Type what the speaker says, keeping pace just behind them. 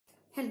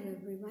Hello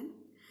everyone.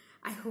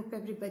 I hope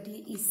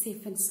everybody is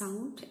safe and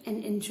sound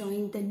and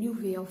enjoying the new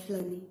way of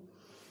learning.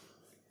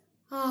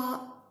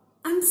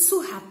 I'm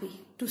so happy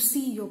to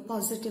see your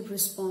positive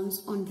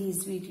response on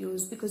these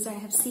videos because I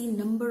have seen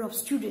number of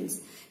students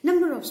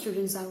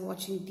are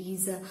watching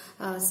these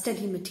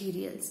study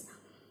materials.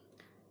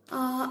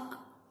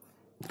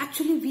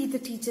 Actually, we the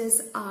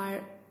teachers are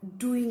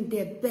doing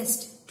their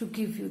best to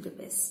give you the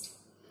best.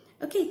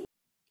 Okay.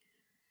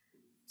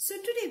 So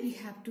today we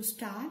have to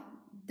start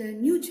the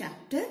new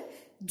chapter,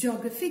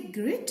 Geographic,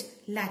 Grid,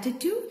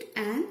 Latitude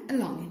and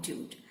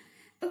Longitude.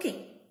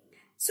 Okay,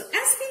 so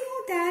as we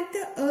know that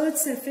the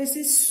Earth's surface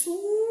is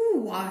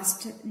so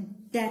vast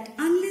that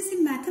unless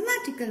a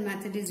mathematical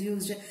method is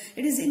used,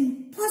 it is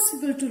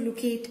impossible to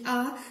locate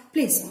a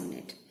place on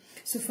it.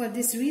 So for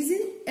this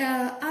reason,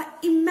 an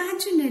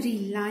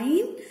imaginary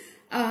line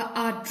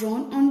are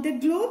drawn on the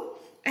globe,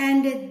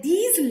 and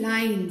these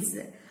lines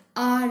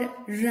are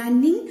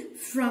running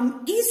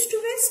from east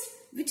to west,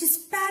 which is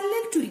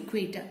parallel to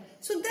equator.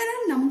 So there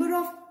are a number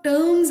of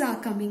terms are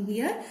coming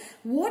here.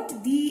 What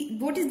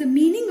is the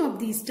meaning of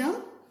these terms?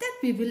 That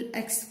we will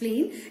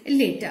explain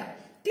later.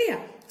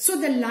 Clear? So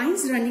the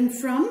lines running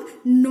from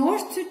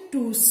north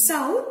to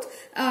south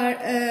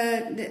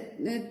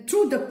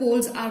through the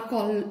poles are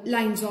called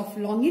lines of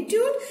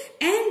longitude,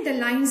 and the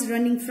lines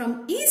running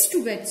from east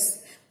to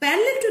west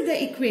parallel to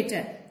the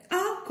equator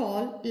are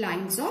called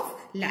lines of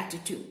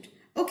latitude.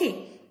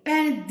 Okay,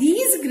 and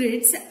these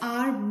grids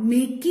are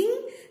making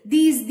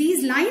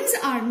these lines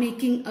are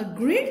making a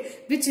grid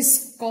which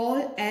is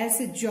called as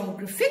a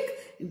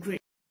geographic grid.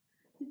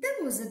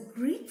 There was a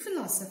Greek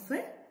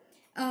philosopher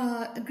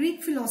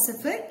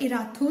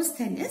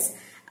Eratosthenes,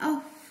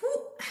 who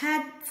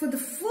had for the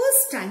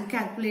first time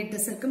calculated the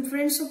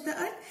circumference of the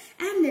earth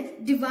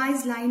and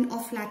devised line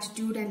of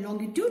latitude and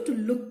longitude to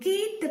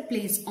locate the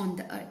place on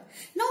the earth.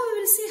 Now we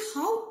will see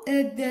how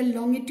the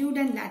longitude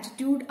and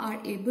latitude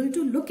are able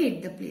to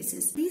locate the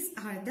places. These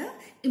are the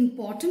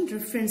important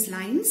reference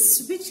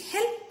lines which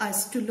help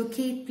us to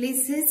locate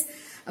places,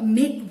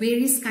 make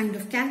various kind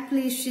of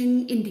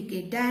calculation,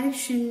 indicate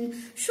direction,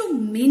 show so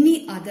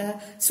many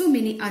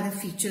other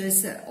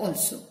features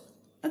also.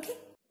 Okay,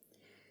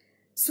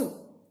 so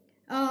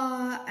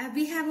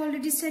we have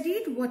already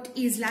studied what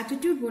is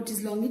latitude, what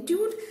is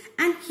longitude,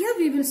 and here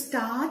we will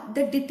start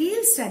the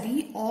detailed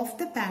study of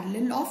the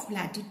parallel of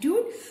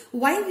latitude.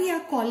 Why we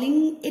are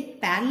calling it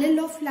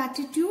parallel of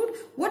latitude,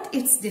 what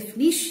its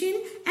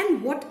definition,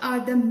 and what are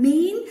the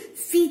main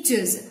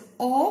features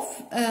of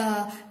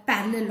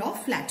parallel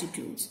of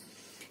latitudes.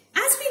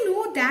 As we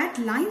know that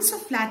lines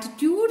of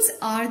latitudes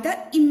are the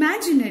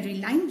imaginary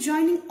line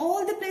joining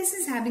all the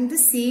places having the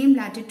same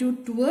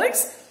latitude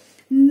towards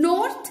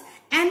north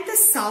and the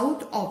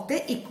south of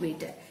the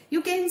equator.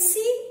 You can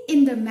see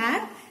in the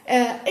map,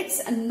 it's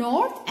a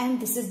north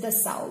and this is the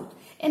south.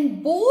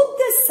 And both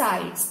the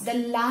sides, the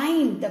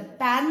line, the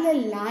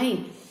parallel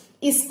line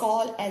is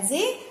called as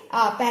a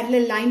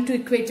parallel line to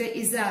equator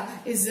is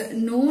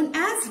known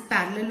as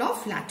parallel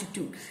of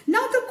latitude.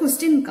 Now the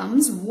question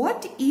comes,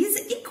 what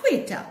is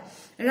equator,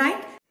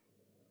 right?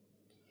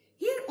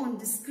 Here on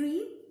the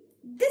screen,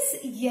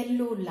 this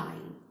yellow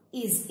line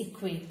is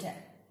equator,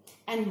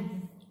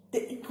 and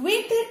the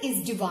equator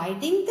is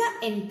dividing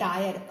the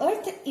entire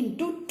earth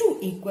into two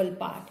equal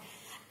parts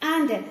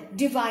and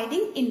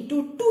dividing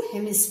into two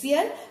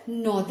hemispheres.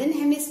 Northern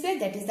hemisphere,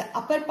 that is the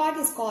upper part,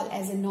 is called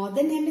as a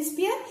northern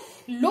hemisphere.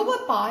 Lower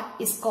part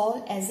is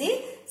called as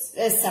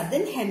a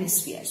southern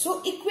hemisphere.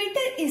 So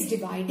equator is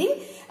dividing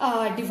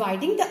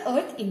the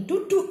earth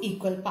into two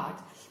equal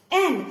parts,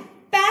 and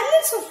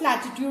parallels of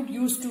latitude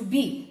used to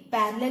be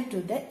parallel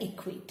to the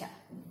equator,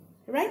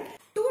 right?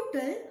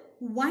 Total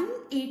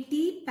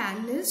 180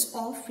 parallels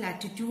of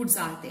latitudes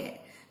are there.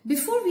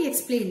 Before we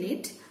explain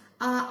it,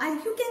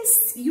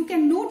 you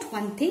can note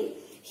one thing.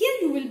 Here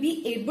you will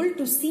be able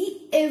to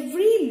see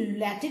every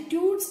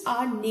latitudes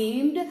are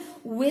named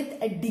with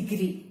a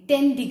degree.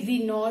 10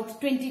 degree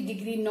north, 20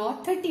 degree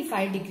north,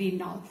 35 degree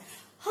north.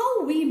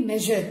 How we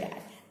measure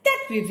that? That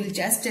we will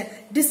just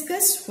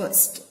discuss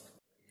first.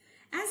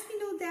 As we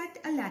know that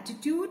a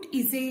latitude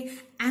is a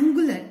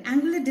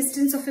angular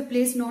distance of a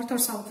place north or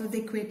south of the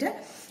equator,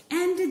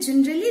 and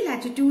generally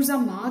latitudes are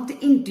marked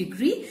in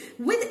degree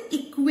with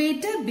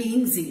equator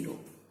being 0.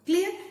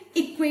 Clear?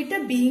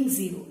 Equator being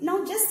 0.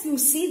 Now just you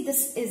see,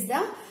 this is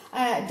the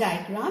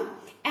diagram,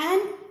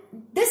 and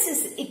this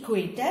is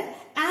equator,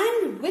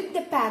 and with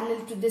the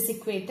parallel to this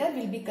equator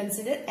will be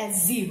considered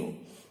as 0.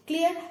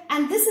 Clear?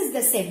 And this is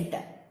the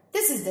center.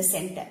 This is the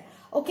center.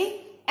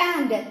 Okay?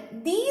 And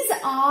these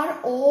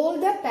are all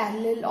the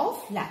parallel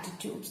of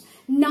latitudes.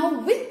 Now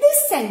with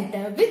this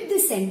center,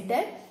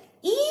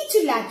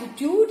 each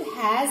latitude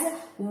has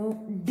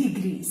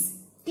degrees.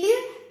 Clear?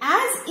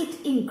 As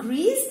it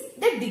increases,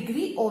 the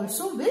degree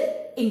also will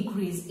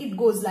increase. It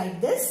goes like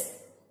this.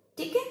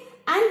 Okay?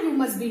 And you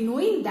must be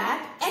knowing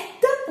that at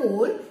the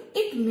pole,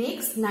 it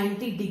makes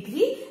 90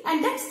 degree,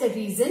 and that's the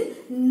reason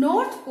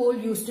North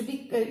Pole's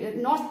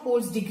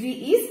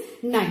degree is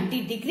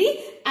 90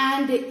 degree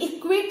and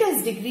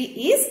equator's degree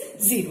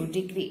is 0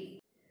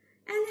 degree.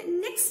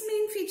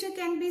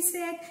 can be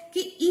said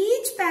कि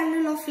each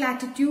parallel of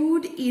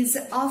latitude is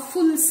a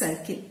full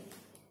circle.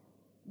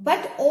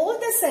 But all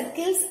the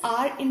circles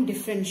are in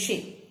different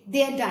shape.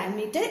 Their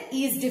diameter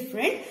is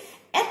different.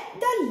 At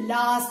the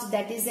last,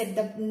 that is at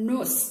the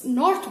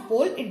North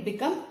Pole, it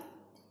becomes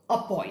a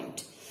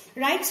point.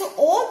 Right? So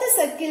all the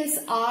circles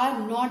are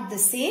not the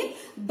same,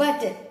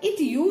 but it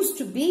used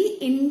to be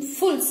in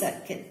full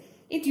circle.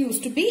 It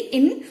used to be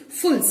in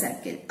full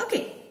circle.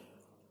 Okay.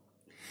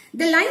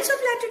 The lines of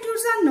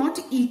latitudes are not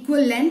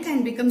equal length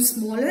and become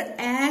smaller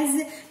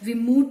as we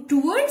move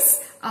towards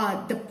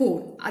the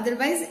pole.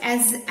 Otherwise,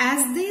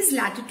 as these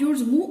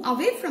latitudes move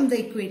away from the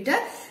equator,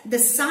 the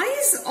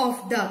size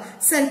of the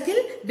circle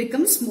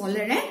becomes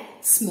smaller and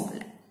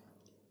smaller.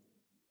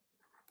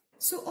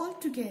 So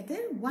altogether,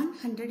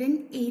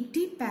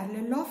 180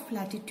 parallel of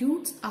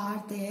latitudes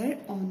are there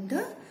on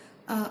the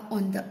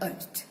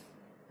Earth.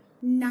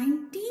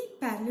 90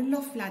 parallel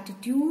of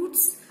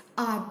latitudes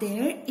are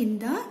there in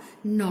the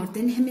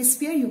northern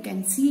hemisphere. You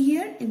can see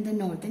here in the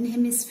northern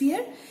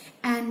hemisphere,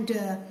 and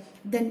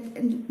the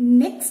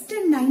next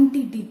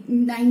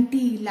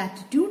 90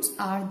 latitudes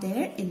are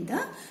there in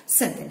the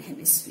southern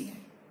hemisphere.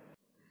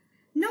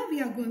 Now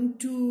we are going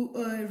to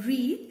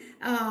read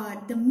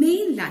the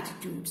main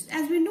latitudes.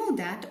 As we know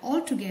that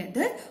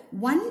altogether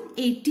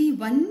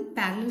 181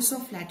 parallels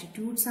of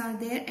latitudes are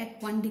there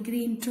at 1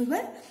 degree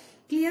interval.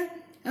 Clear?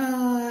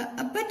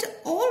 But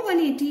all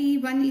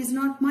 181 is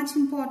not much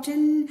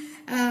important.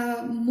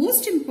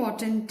 Most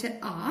important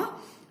are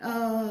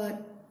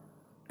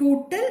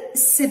total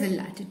 7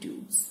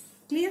 latitudes.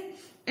 Clear?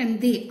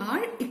 And they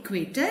are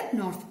equator,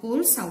 North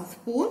Pole,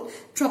 South Pole,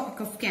 Tropic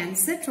of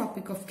Cancer,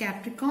 Tropic of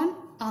Capricorn,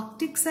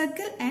 Arctic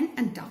Circle and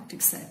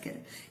Antarctic Circle.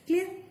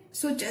 Clear?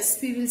 So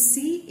just we will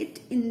see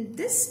it in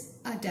this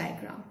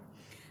diagram.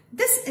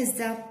 These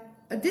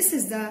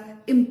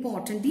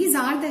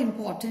are the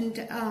important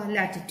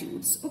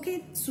latitudes.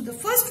 Okay, so the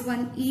first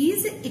one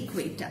is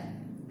equator.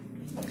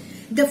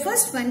 The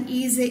first one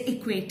is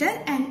equator,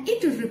 and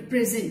it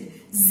represents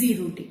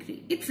 0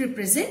 degree. It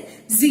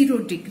represents 0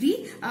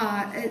 degree,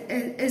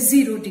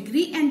 0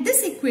 degree, and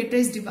this equator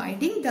is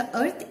dividing the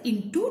Earth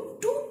into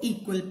 2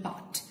 equal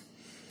parts.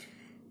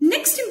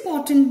 Next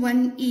important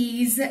one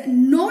is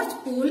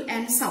North Pole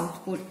and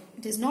South Pole.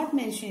 It is not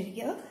mentioned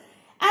here.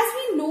 As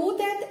we know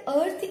that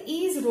Earth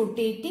is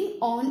rotating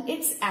on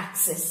its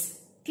axis.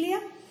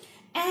 Clear?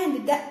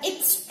 And the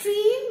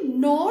extreme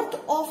north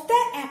of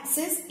the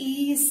axis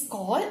is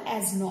called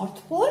as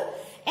North Pole,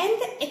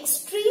 and the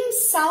extreme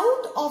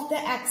south of the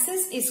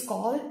axis is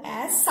called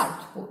as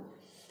South Pole.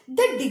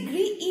 The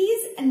degree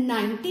is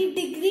 90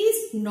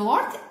 degrees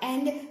north,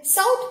 and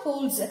South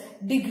Pole's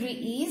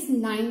degree is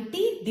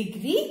 90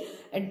 degree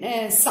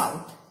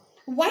south.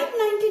 Why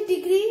 90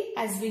 degree?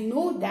 As we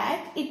know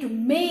that it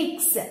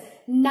makes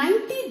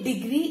 90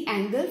 degree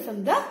angle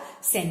from the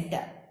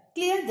center.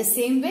 Clear? The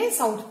same way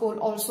South Pole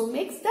also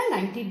makes the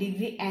 90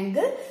 degree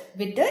angle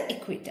with the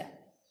equator.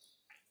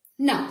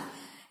 Now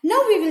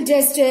we will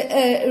just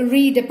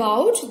read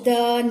about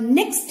the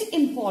next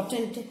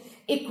important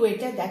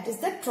equator, that is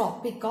the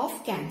Tropic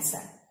of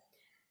Cancer.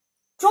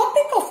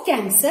 Tropic of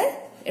Cancer,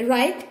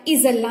 right,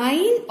 is a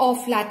line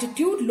of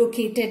latitude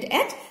located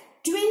at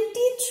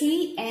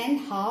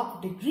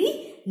 23.5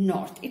 degree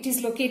north. It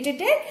is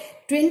located at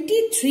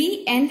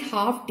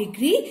 23.5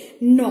 degree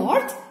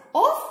north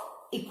of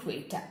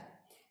equator,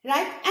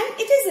 right? And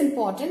it is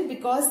important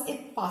because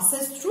it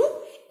passes through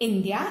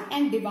India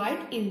and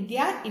divides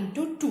India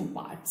into 2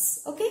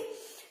 parts. Okay,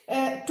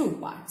 2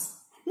 parts.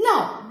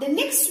 Now the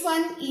next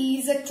one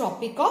is a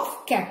Tropic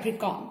of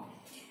Capricorn.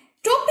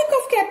 Tropic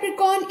of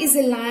Capricorn is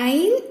a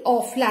line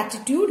of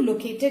latitude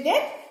located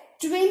at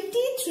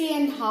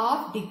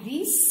 23.5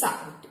 degrees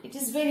south. It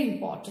is very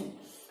important.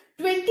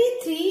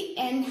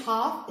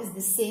 23.5 is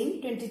the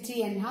same,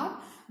 23.5,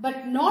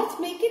 but north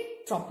make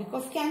it Tropic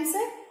of Cancer,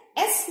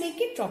 S make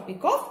it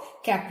Tropic of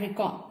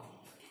Capricorn.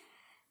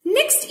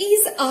 Next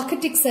is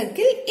Arctic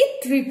Circle.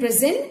 It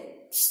represents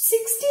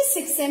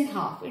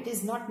 66.5. It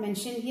is not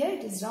mentioned here,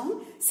 it is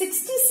wrong.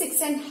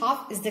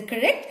 66.5 is the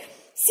correct.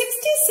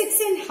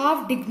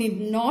 66.5 degree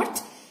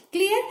north.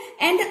 Clear?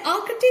 And the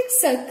Arctic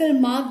Circle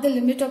mark the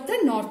limit of the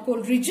North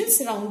Pole region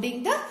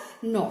surrounding the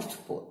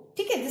North Pole.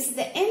 Okay, this is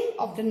the end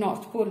of the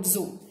North Pole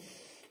zone.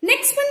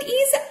 Next one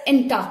is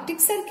Antarctic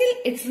Circle.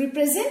 It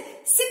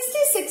represents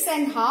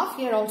 66.5.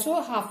 Here also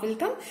a half will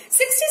come.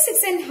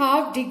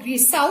 66.5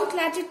 degrees south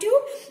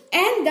latitude,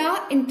 and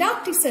the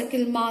Antarctic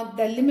Circle mark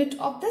the limit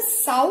of the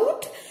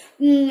south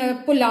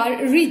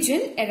polar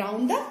region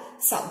around the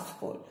South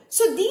Pole.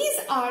 So these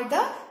are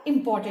the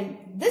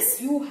important. This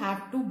you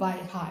have to by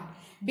heart,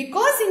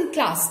 because in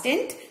class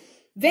 10th,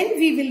 when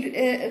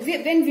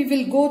we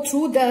will go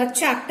through the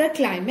chapter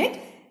climate,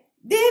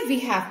 there we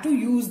have to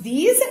use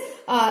these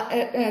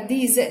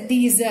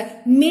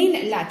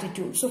main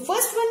latitudes. So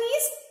first one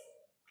is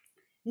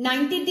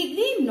 90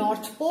 degree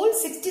North Pole,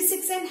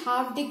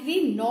 66.5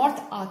 degree North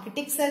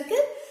Arctic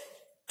Circle,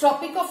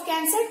 Tropic of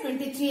Cancer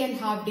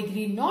 23.5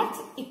 degree north,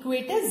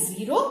 equator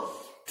 0,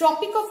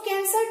 Tropic of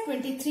Cancer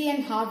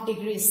 23.5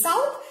 degrees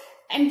south,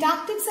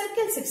 Antarctic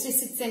Circle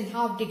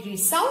 66.5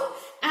 degrees south,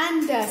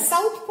 and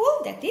South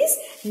Pole, that is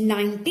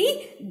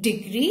 90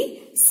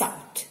 degrees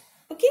south.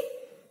 Okay.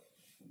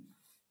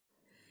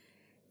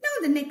 Now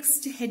the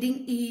next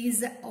heading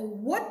is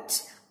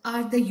what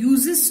are the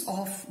uses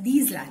of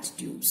these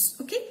latitudes.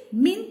 Okay,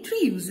 main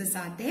three uses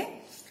are there.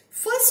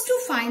 First, to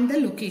find the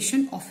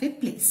location of a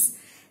place.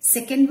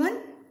 Second one,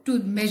 to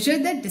measure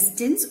the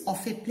distance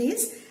of a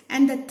place.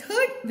 And the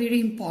third,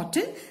 very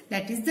important,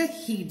 that is the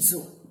heat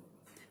zone.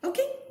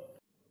 Okay.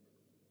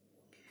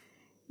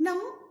 Now,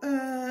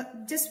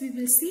 just we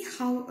will see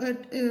how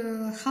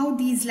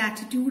these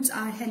latitudes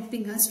are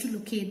helping us to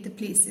locate the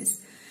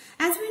places.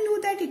 As we know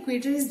that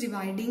equator is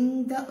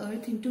dividing the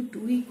earth into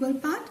two equal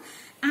parts,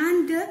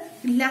 and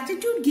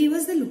latitude gave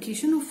us the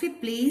location of a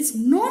place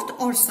north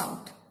or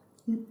south.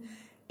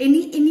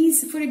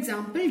 For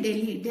example,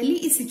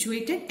 Delhi is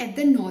situated at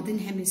the northern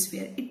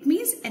hemisphere. It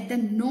means at the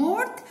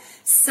north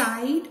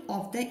side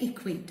of the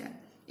equator.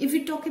 If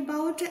we talk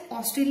about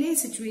Australia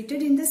is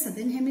situated in the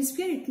southern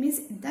hemisphere, it means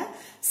the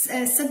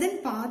southern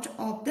part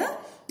of the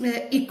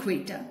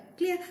equator.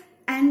 Clear?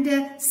 And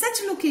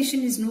such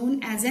location is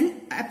known as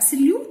an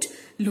absolute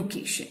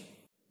location.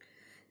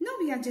 Now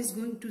we are just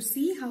going to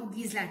see how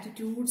these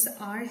latitudes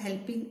are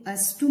helping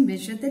us to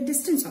measure the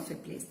distance of a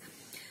place.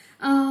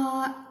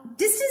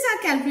 Distance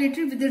are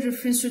calculated with the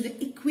reference to the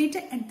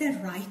equator at the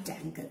right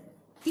angle.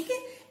 Okay?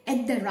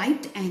 At the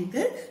right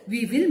angle,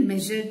 we will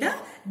measure the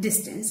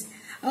distance.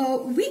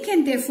 We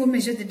can therefore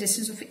measure the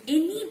distance of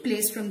any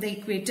place from the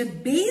equator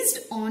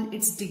based on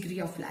its degree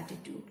of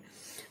latitude.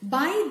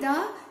 By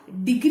the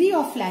degree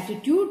of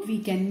latitude, we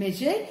can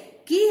measure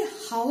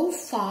how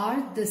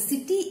far the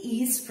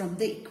city is from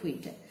the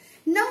equator.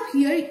 Now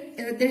here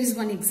there is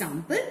one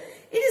example.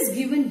 It is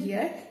given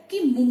here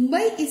that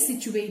Mumbai is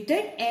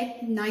situated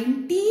at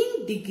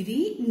 19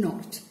 degree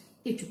north.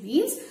 It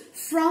means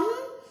from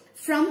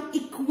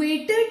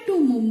equator to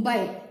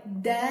Mumbai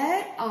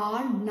there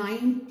are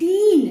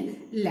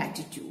 19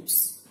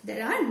 latitudes.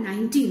 There are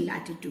 19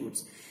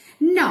 latitudes.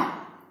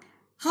 Now,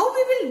 how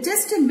we will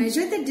just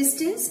measure the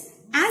distance?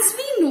 As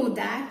we know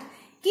that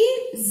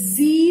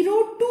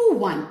 0 to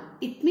 1,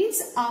 it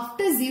means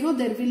after 0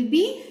 there will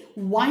be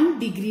 1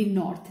 degree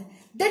north.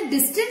 The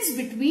distance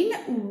between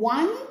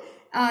one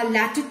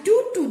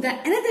latitude to the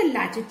another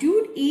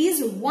latitude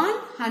is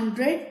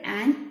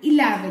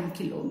 111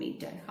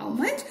 kilometer. How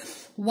much?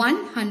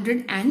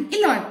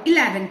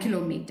 111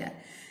 kilometer.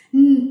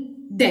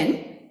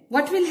 Then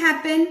what will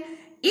happen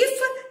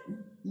if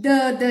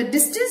the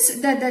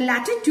distance, the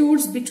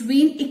latitudes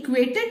between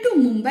equator to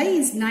Mumbai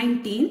is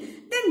 19,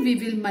 then we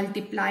will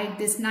multiply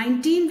this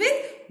 19 with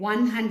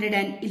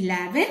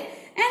 111,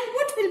 and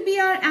what will be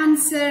our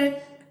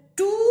answer?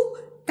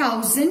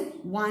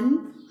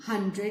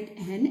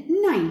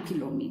 2109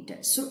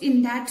 kilometers. So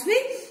in that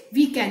way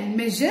we can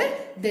measure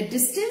the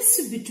distance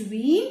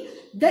between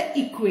the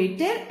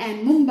equator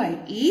and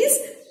Mumbai is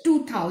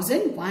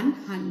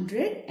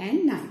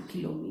 2109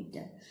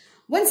 kilometers.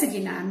 Once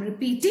again I am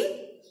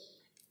repeating.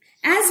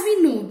 As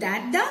we know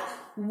that the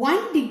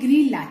 1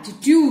 degree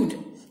latitude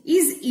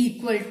is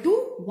equal to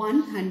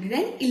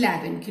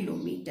 111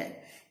 kilometer.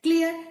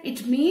 Clear?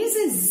 It means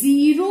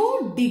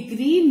 0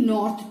 degree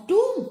north to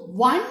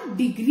 1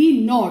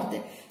 degree north.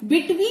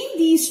 Between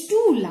these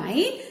two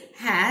lines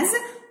has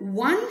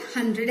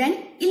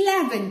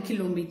 111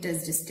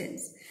 kilometers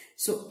distance.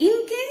 So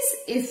in case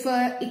if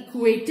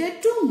equator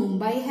to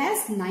Mumbai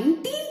has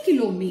 19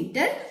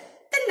 kilometers,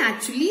 then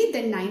naturally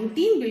the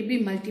 19 will be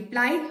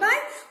multiplied by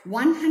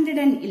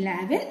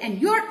 111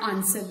 and your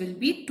answer will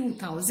be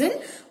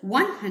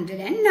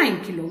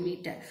 2109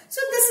 kilometers.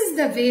 So this is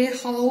the way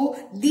how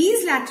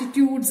these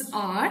latitudes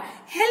are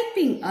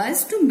helping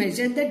us to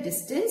measure the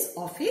distance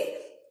of a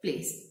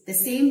place. The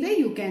same way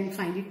you can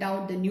find it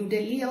out the New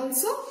Delhi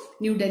also.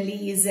 New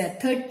Delhi is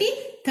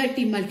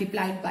 30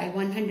 multiplied by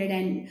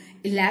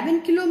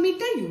 111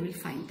 kilometers, you will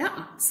find the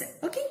answer.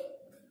 Okay.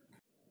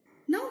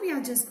 Now we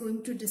are just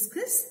going to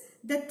discuss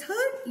the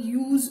third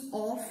use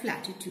of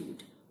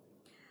latitude.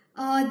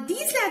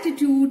 These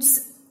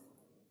latitudes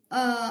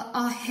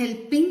are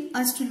helping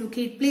us to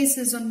locate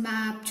places on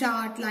map,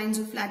 chart, lines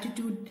of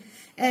latitude,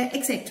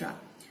 etc.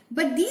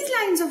 But these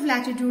lines of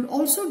latitude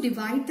also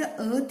divide the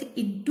earth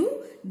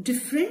into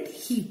different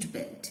heat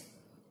belts.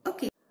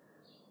 Okay.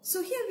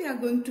 So here we are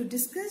going to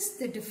discuss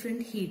the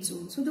different heat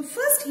zones. So the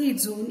first heat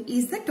zone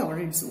is the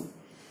torrid zone.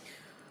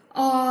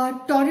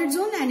 Torrid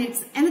zone, and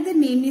its another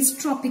name is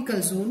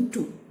tropical zone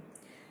too.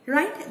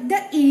 Right,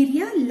 the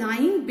area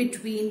lying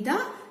between the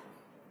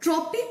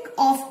Tropic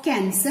of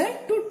Cancer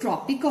to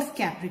Tropic of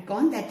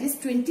Capricorn, that is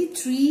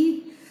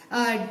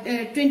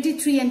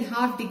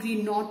 23.5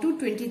 degree north to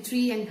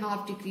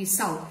 23.5 degrees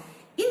south.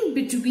 In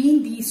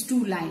between these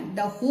two lines,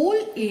 the whole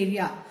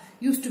area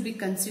used to be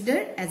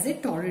considered as a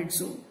torrid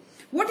zone.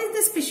 What is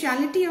the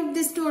speciality of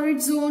this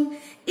torrid zone?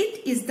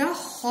 It is the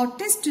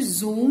hottest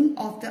zone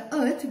of the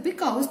earth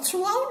because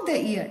throughout the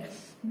year,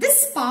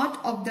 this part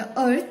of the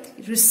earth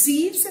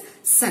receives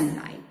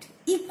sunlight.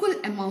 Equal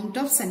amount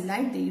of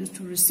sunlight they used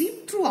to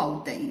receive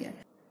throughout the year.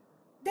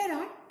 there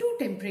are two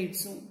temperate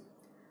zones.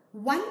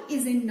 One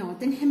is in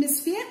northern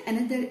hemisphere,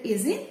 another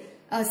is in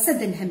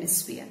southern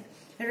hemisphere,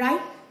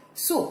 right?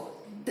 So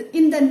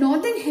in the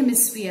northern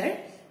hemisphere,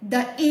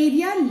 the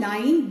area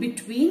lying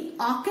between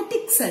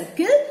Arctic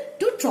Circle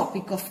to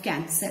Tropic of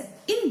Cancer.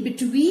 In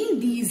between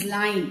these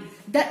lines,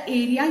 the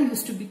area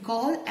used to be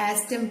called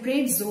as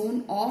temperate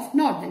zone of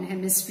northern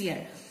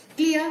hemisphere.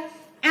 Clear?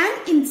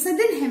 And in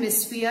southern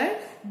hemisphere,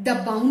 the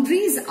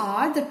boundaries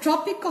are the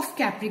Tropic of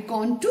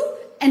Capricorn to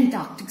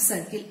Antarctic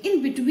Circle.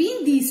 In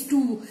between these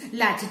two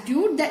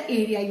latitudes, the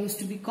area used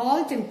to be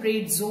called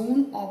temperate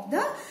zone of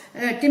the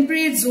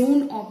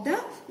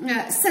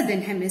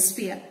southern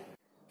hemisphere.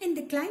 And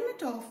the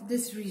climate of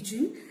this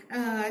region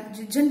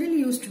generally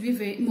used to be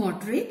very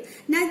moderate,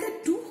 neither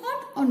too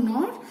hot or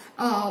not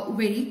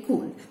very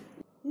cold.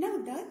 Now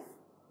the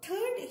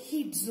third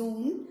heat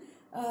zone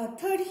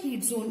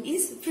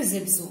is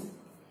frigid zone.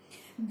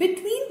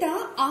 Between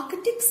the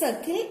Arctic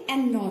Circle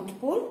and North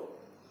Pole,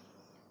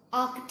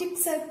 Arctic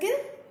Circle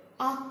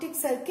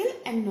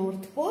and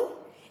North Pole,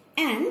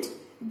 and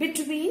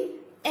between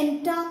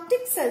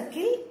Antarctic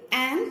Circle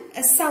and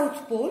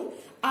South Pole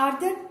are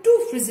the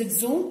two frigid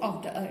zones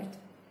of the Earth.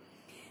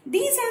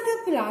 These are the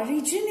polar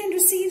region and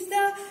receives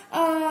the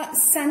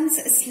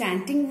sun's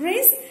slanting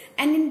rays,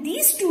 and in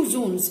these two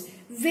zones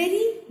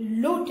very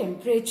low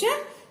temperature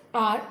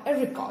are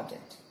recorded.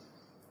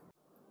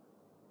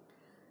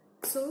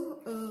 So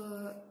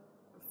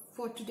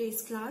for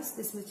today's class,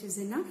 this much is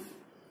enough.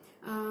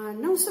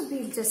 Now so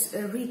we'll just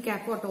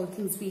recap what all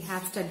things we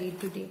have studied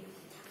today.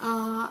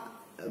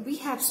 We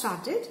have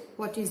started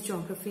what is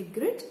geographic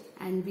grid,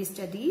 and we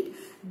studied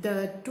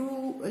the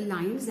two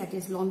lines, that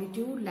is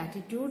longitude,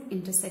 latitude,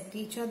 intersect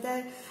each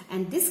other,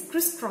 and these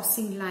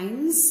crisscrossing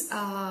lines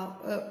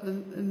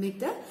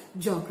make the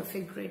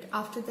geographic grid.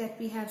 After that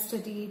we have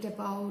studied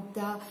about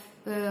the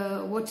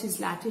what is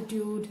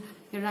latitude,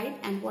 right,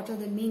 and what are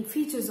the main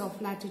features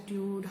of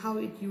latitude, how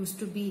it used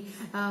to be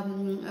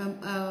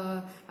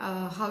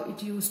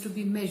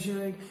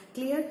measured.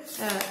 Clear?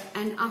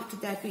 And after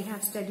that we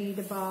have studied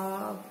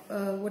about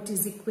what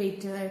is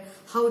equator,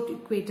 how the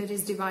equator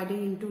is divided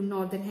into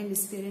northern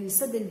hemisphere and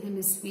southern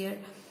hemisphere.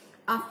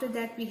 After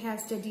that we have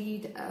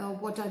studied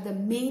what are the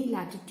main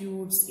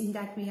latitudes. In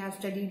that we have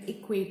studied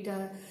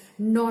equator,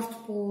 North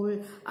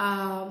Pole,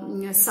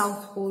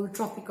 South Pole,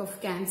 Tropic of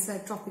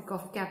Cancer, Tropic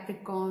of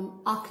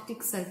Capricorn,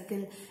 Arctic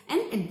Circle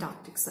and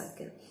Antarctic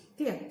Circle.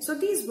 Clear? So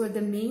these were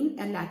the main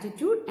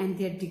latitude and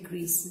their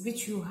degrees,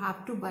 which you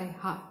have to by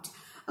heart.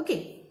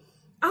 Okay.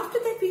 After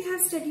that we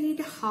have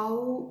studied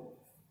how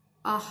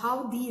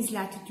these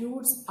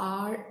latitudes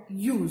are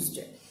used.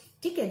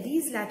 Okay,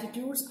 these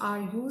latitudes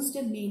are used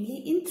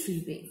mainly in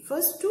three ways.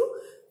 First,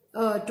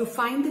 to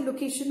find the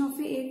location of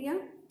an area.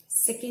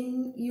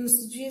 Second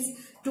usage is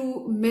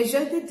to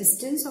measure the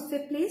distance of a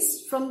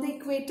place from the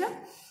equator.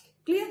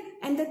 Clear?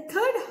 And the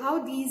third,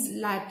 how these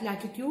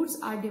latitudes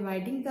are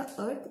dividing the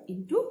Earth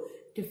into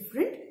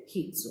different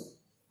heat zones.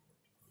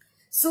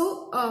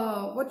 So,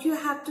 what you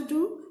have to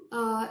do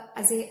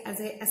as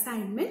a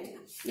assignment,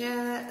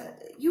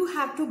 you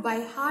have to by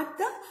heart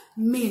the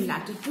main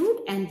latitude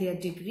and their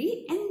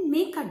degree and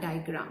make a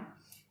diagram.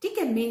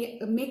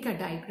 Make a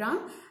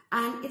diagram,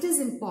 and it is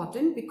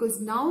important because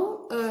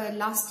now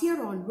last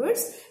year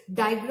onwards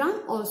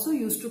diagram also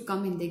used to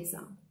come in the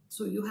exam.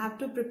 So you have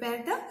to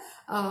prepare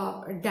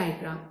the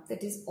diagram,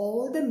 that is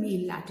all the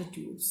main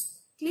latitudes.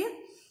 Clear?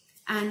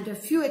 And a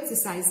few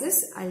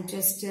exercises I'll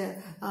just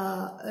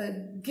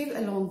give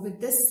along with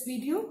this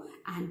video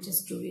and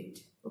just do it.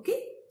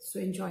 Okay? So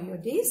enjoy your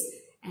days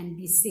and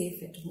be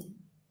safe at home.